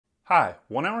Hi,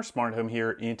 1 Hour Smart Home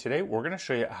here, and today we're going to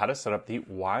show you how to set up the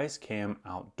Wyze Cam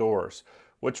Outdoors.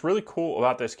 What's really cool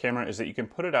about this camera is that you can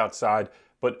put it outside,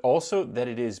 but also that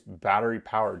it is battery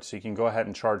powered. So you can go ahead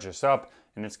and charge this up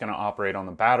and it's going to operate on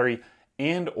the battery,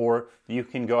 and or you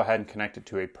can go ahead and connect it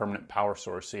to a permanent power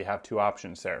source. So you have two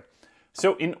options there.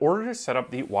 So in order to set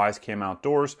up the Wyze Cam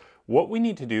Outdoors, what we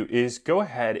need to do is go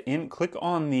ahead and click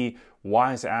on the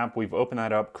Wyze app. We've opened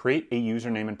that up, create a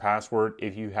username and password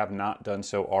if you have not done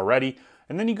so already.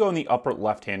 And then you go in the upper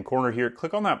left-hand corner here,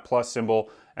 click on that plus symbol,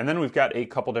 and then we've got a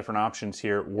couple different options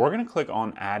here. We're gonna click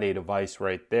on add a device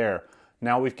right there.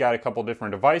 Now we've got a couple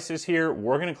different devices here.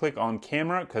 We're gonna click on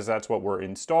camera because that's what we're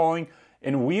installing.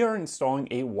 And we are installing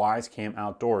a Wyze Cam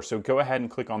Outdoor. So go ahead and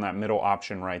click on that middle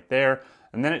option right there.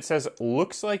 And then it says,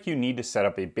 looks like you need to set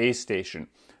up a base station.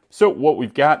 So what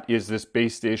we've got is this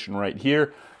base station right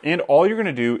here. And all you're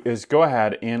gonna do is go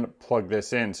ahead and plug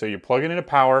this in. So you plug it into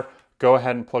power, go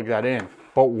ahead and plug that in.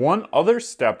 But one other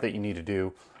step that you need to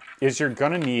do is you're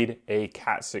gonna need a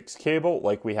Cat6 cable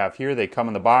like we have here. They come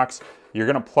in the box. You're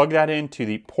gonna plug that into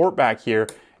the port back here,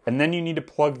 and then you need to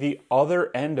plug the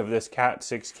other end of this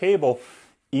Cat6 cable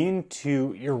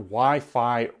into your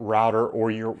Wi-Fi router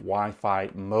or your Wi-Fi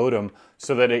modem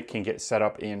so that it can get set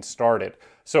up and started.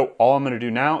 So all I'm going to do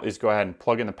now is go ahead and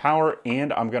plug in the power,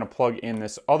 and I'm going to plug in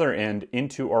this other end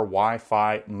into our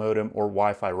Wi-Fi modem or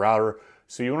Wi-Fi router.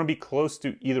 So you want to be close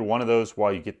to either one of those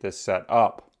while you get this set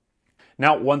up.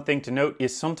 Now, one thing to note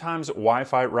is sometimes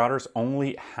Wi-Fi routers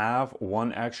only have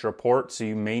one extra port, so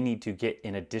you may need to get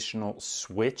an additional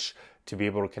switch to be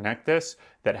able to connect this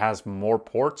that has more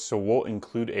ports. So we'll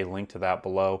include a link to that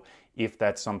below if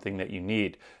that's something that you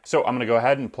need. So I'm gonna go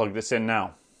ahead and plug this in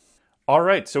now. All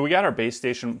right, so we got our base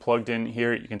station plugged in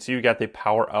here. You can see we got the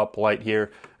power up light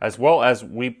here, as well as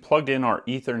we plugged in our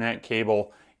Ethernet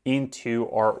cable into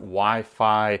our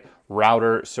Wi-Fi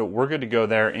router. So we're good to go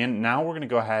there. And now we're gonna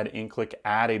go ahead and click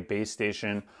add a base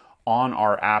station on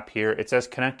our app here. It says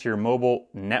connect to your mobile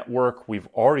network. We've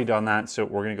already done that, so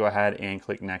we're gonna go ahead and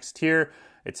click next here.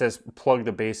 It says plug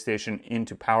the base station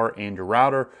into power and your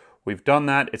router. We've done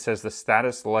that. It says the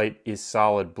status light is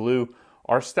solid blue.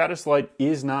 Our status light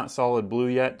is not solid blue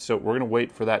yet, so we're gonna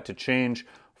wait for that to change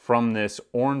from this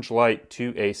orange light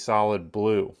to a solid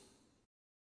blue.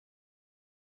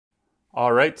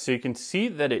 All right, so you can see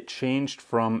that it changed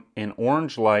from an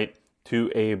orange light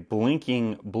to a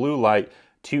blinking blue light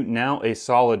to now a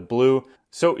solid blue.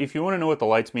 So if you want to know what the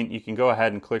lights mean, you can go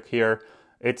ahead and click here.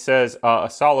 It says a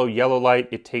solid yellow light,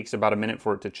 it takes about a minute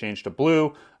for it to change to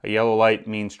blue. A yellow light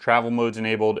means travel mode's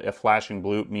enabled. A flashing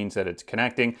blue means that it's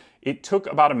connecting. It took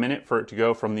about a minute for it to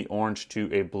go from the orange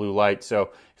to a blue light. So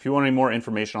if you want any more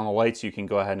information on the lights, you can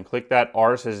go ahead and click that.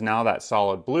 Ours is now that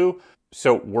solid blue.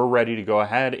 So we're ready to go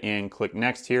ahead and click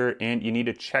next here, and you need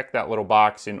to check that little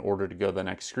box in order to go to the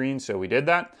next screen. So we did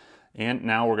that. And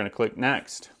now we're going to click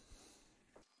next.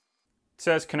 It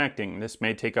says connecting. This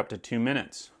may take up to 2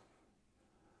 minutes.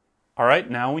 All right,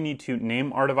 now we need to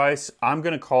name our device. I'm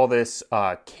going to call this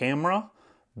camera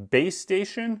base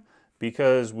station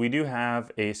because we do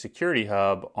have a security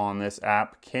hub on this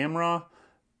app. Camera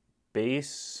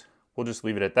base, we'll just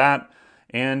leave it at that.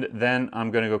 And then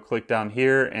I'm going to go click down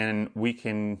here and we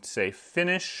can say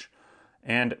finish.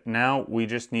 And now we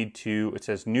just need to, it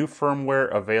says new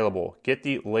firmware available. Get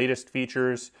the latest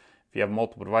features. If you have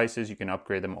multiple devices, you can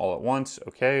upgrade them all at once.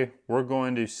 Okay, we're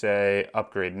going to say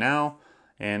upgrade now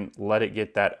and let it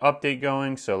get that update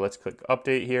going. So let's click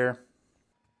update here.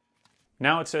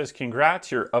 Now it says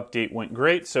congrats, your update went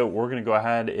great. So we're gonna go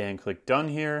ahead and click done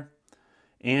here.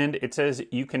 And it says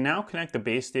you can now connect the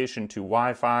base station to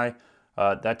Wi-Fi.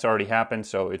 That's already happened,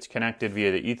 so it's connected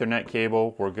via the Ethernet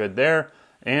cable. We're good there.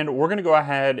 And we're gonna go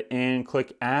ahead and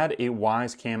click add a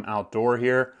Wyze Cam Outdoor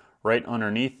here, right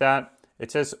underneath that.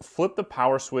 It says flip the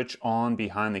power switch on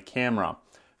behind the camera.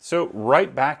 So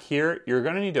right back here, you're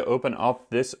gonna need to open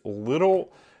up this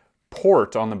little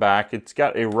port on the back. It's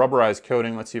got a rubberized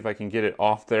coating. Let's see if I can get it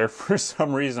off there. For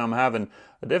some reason, I'm having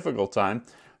a difficult time.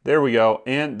 There we go.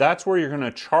 And that's where you're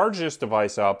gonna charge this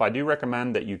device up. I do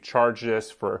recommend that you charge this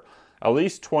for at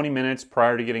least 20 minutes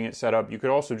prior to getting it set up. You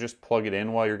could also just plug it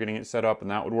in while you're getting it set up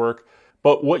and that would work.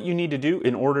 But what you need to do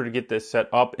in order to get this set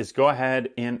up is go ahead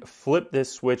and flip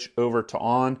this switch over to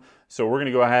on. So we're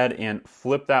gonna go ahead and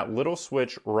flip that little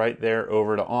switch right there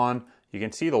over to on. You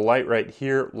can see the light right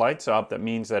here lights up. That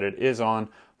means that it is on.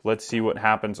 Let's see what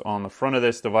happens on the front of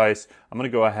this device. I'm gonna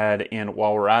go ahead and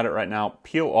while we're at it right now,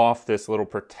 peel off this little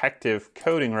protective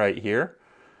coating right here.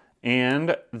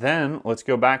 And then let's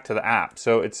go back to the app.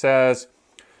 So it says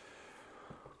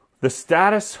the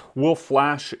status will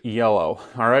flash yellow.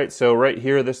 All right, so right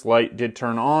here, this light did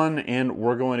turn on, and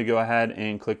we're going to go ahead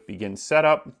and click Begin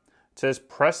Setup. It says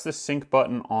press the sync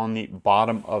button on the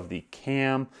bottom of the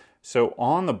cam. So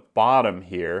on the bottom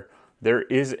here, there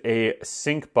is a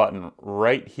sync button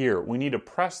right here. We need to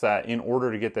press that in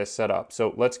order to get this set up.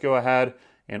 So let's go ahead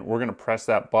and we're gonna press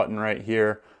that button right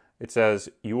here. It says,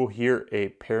 you will hear a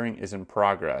pairing is in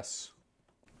progress.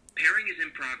 Pairing is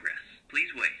in progress. Please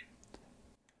wait.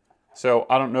 So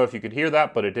I don't know if you could hear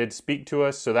that, but it did speak to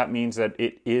us. So that means that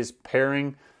it is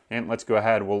pairing. And let's go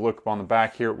ahead. We'll look on the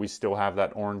back here. We still have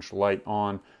that orange light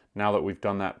on now that we've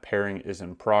done that pairing is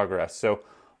in progress. So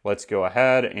let's go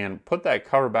ahead and put that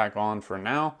cover back on for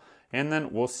now. And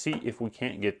then we'll see if we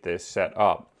can't get this set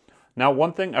up. Now,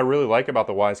 one thing I really like about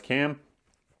the Wyze Cam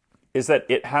is that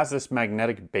it has this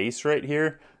magnetic base right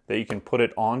here that you can put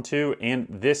it onto, and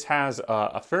this has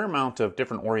a fair amount of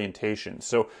different orientations.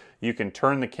 So you can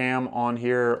turn the cam on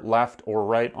here left or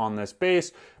right on this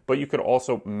base, but you could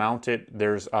also mount it.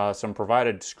 There's some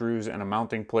provided screws and a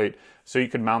mounting plate, so you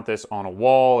could mount this on a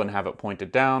wall and have it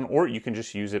pointed down, or you can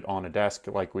just use it on a desk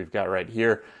like we've got right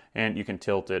here, and you can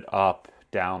tilt it up,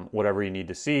 down, whatever you need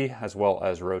to see, as well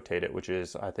as rotate it, which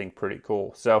is, I think, pretty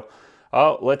cool. So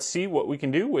let's see what we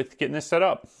can do with getting this set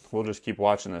up. We'll just keep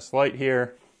watching this light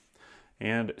here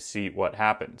and see what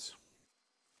happens.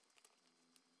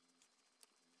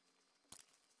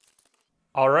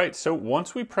 All right, so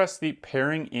once we press the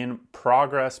pairing in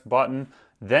progress button,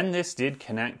 then this did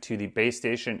connect to the base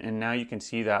station, and now you can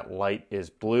see that light is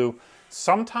blue.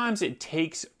 Sometimes it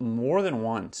takes more than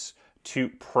once to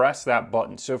press that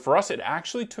button. So for us, it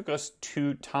actually took us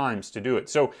 2 times to do it.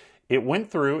 So it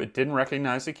went through, it didn't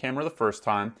recognize the camera the first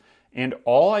time, and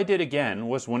all I did again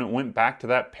was when it went back to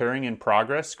that pairing in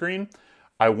progress screen,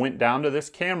 I went down to this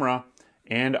camera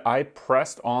and I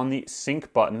pressed on the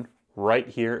sync button right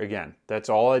here again. That's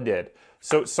all I did.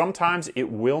 So sometimes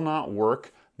it will not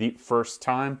work the first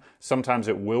time. Sometimes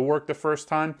it will work the first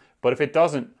time. But if it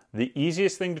doesn't, the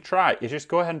easiest thing to try is just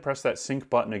go ahead and press that sync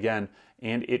button again,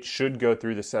 and it should go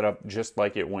through the setup just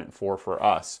like it went for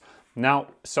us. Now,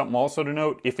 something also to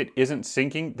note, if it isn't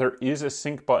syncing, there is a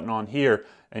sync button on here,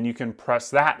 and you can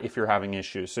press that if you're having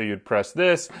issues. So you'd press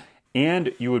this,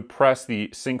 and you would press the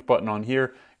sync button on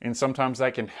here, and sometimes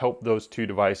that can help those 2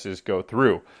 devices go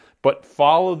through. But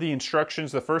follow the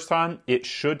instructions the first time, it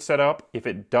should set up. If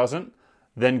it doesn't,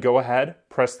 then go ahead,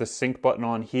 press the sync button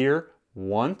on here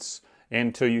once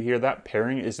until you hear that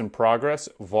pairing is in progress,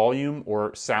 volume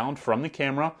or sound from the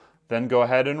camera, then go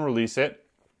ahead and release it.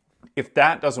 If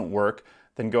that doesn't work,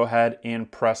 then go ahead and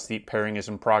press the pairing is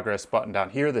in progress button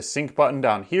down here, the sync button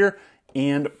down here,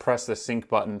 and press the sync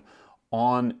button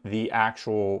on the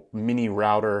actual mini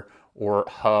router or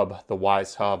hub, the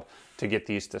Wyze Hub, to get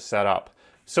these to set up.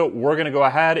 So we're gonna go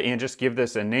ahead and just give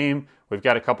this a name. We've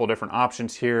got a couple different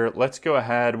options here. Let's go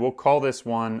ahead, we'll call this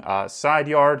one Side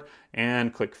Yard,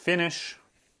 and click Finish.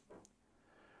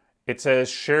 It says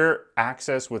share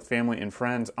access with family and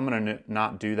friends. I'm gonna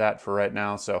not do that for right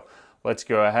now, so let's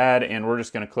go ahead and we're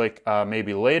just gonna click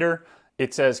maybe later.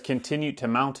 It says continue to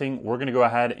mounting. We're gonna go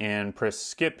ahead and press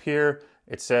skip here.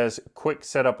 It says quick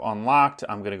setup unlocked.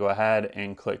 I'm gonna go ahead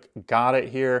and click got it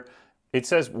here. It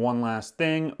says one last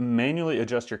thing, manually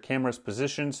adjust your camera's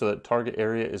position so that target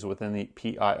area is within the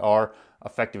PIR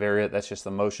effective area. That's just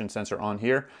the motion sensor on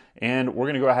here. And we're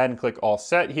gonna go ahead and click all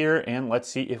set here, and let's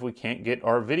see if we can't get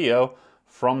our video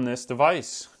from this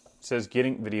device. It says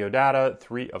getting video data,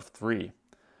 3 of 3.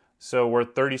 So we're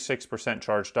 36%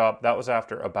 charged up. That was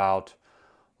after about,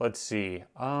 let's see,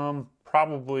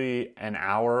 probably an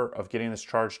hour of getting this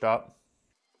charged up.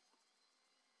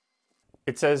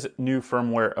 It says new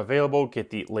firmware available, get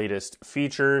the latest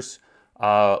features.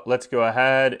 Let's go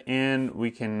ahead and we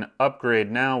can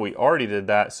upgrade now. We already did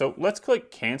that. So let's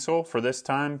click cancel for this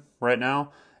time right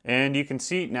now. And you can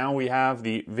see now we have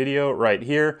the video right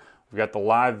here. We've got the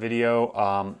live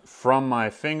video from my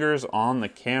fingers on the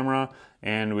camera,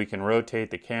 and we can rotate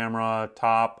the camera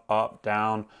top, up,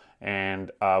 down,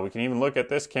 and we can even look at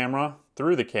this camera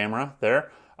through the camera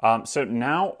there. So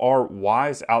now our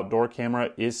Wyze Outdoor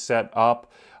camera is set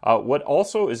up. What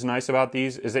also is nice about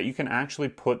these is that you can actually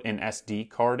put an SD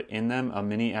card in them, a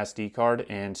mini SD card,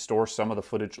 and store some of the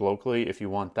footage locally if you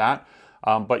want that.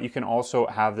 But you can also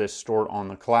have this stored on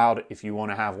the cloud if you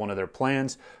want to have one of their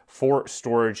plans for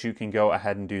storage. You can go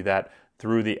ahead and do that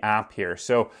through the app here.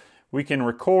 So we can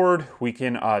record, we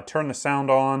can turn the sound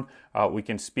on, we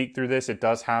can speak through this. It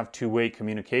does have two-way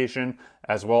communication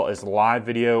as well as live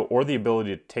video or the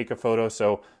ability to take a photo.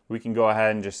 So we can go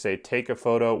ahead and just say take a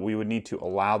photo. We would need to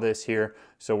allow this here.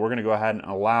 So we're gonna go ahead and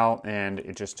allow, and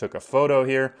it just took a photo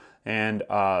here. and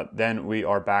then we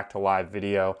are back to live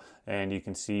video, and you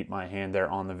can see my hand there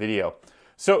on the video.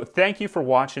 So thank you for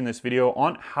watching this video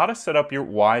on how to set up your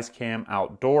Wyze Cam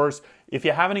Outdoors. If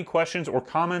you have any questions or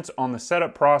comments on the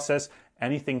setup process,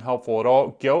 anything helpful at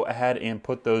all, go ahead and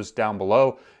put those down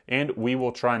below, and we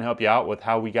will try and help you out with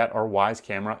how we got our Wyze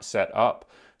camera set up.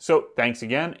 So thanks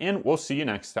again, and we'll see you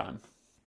next time.